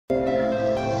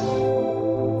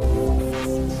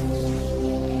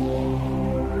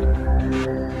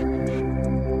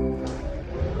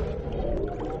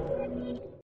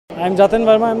I'm Jatin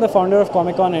Varma, I'm the founder of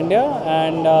Comic Con India,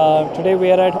 and today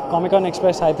we are at Comic Con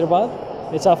Express Hyderabad.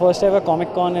 It's our first ever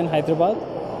Comic Con in Hyderabad,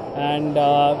 and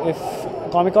if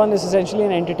Comic Con is essentially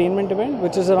an entertainment event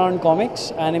which is around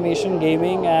comics, animation,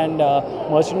 gaming, and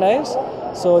merchandise.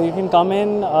 So you can come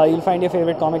in, you'll find your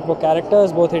favorite comic book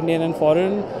characters, both Indian and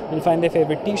foreign. You'll find their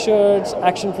favorite t-shirts,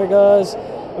 action figures.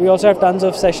 We also have tons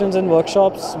of sessions and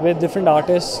workshops with different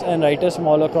artists and writers from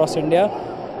all across India.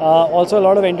 Also a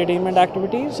lot of entertainment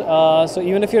activities. So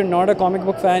even if you're not a comic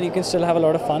book fan, you can still have a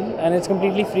lot of fun, and it's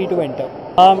completely free to enter.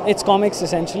 It's comics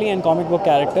essentially and comic book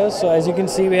characters. So as you can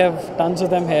see, we have tons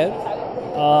of them here.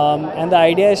 And the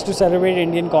idea is to celebrate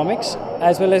Indian comics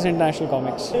as well as international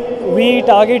comics. We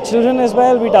target children as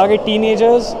well, we target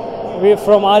teenagers.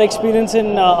 From our experience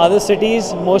in other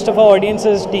cities, most of our audience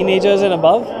is teenagers and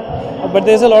above. But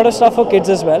there's a lot of stuff for kids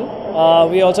as well.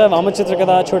 We also have Amar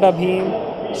Chitrakatha, Chota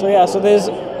Bheem. So yeah, so there's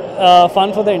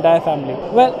fun for the entire family.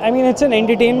 Well, I mean, it's an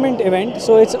entertainment event,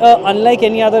 so it's unlike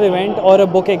any other event or a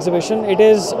book exhibition. It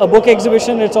is a book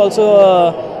exhibition. It's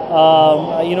also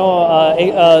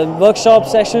workshop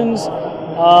sessions.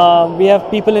 We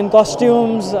have people in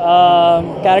costumes,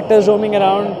 characters roaming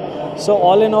around. So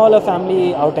all in all, a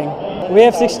family outing. We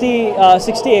have 60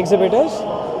 exhibitors,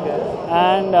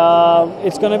 and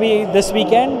it's going to be this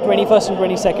weekend, 21st and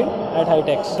 22nd at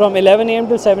Hightex, from 11 a.m.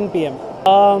 till 7 p.m.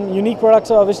 Unique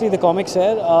products are obviously the comics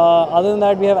here. Other than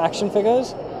that, we have action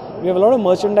figures. We have a lot of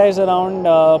merchandise around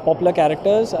popular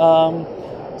characters.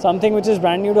 Something which is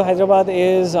brand new to Hyderabad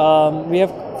is we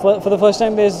have, for the first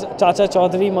time, there's Chacha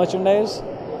Chaudhary merchandise.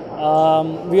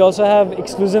 We also have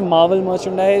exclusive Marvel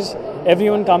merchandise.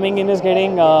 Everyone coming in is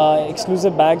getting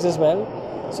exclusive bags as well.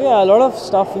 So yeah, a lot of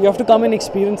stuff. You have to come and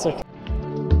experience it.